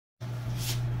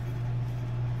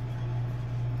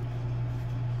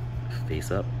Face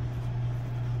up.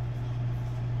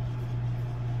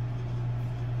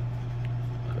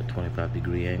 A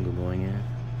 25-degree angle going in.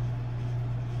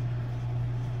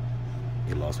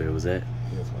 You lost where it was at?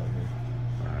 Yes, right here.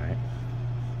 Alright.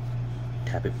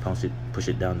 Tap it, push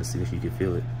it down to see if you can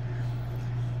feel it.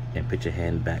 And put your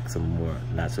hand back some more,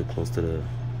 not so close to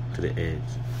the edge.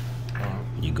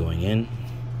 You're going in.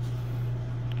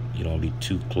 You don't be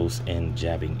too close in,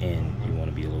 jabbing in. You want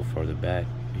to be a little further back.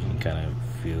 You can kind of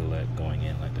feel that going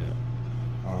in like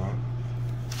that.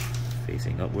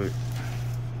 Facing upward.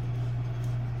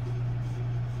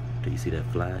 Do you see that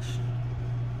flash?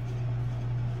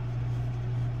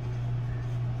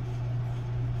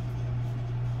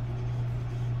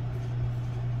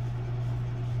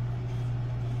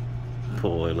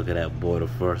 Boy, look at that boy, the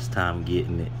first time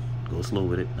getting it. Go slow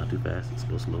with it, not too fast, just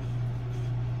go slow.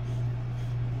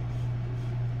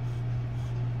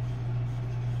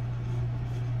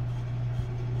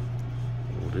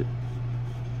 Hold it.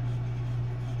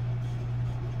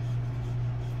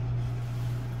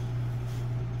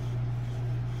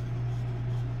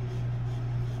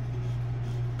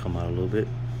 Come out a little bit,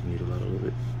 needle out a little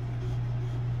bit.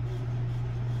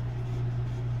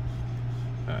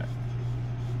 Alright.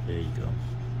 There you go.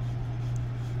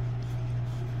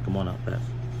 Come on out fast.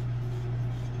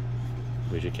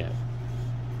 Where's your cap?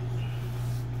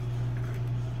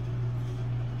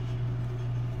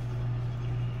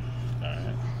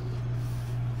 Alright.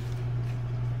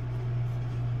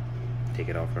 Take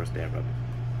it off first there, brother.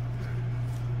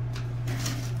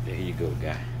 There you go,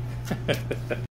 guy.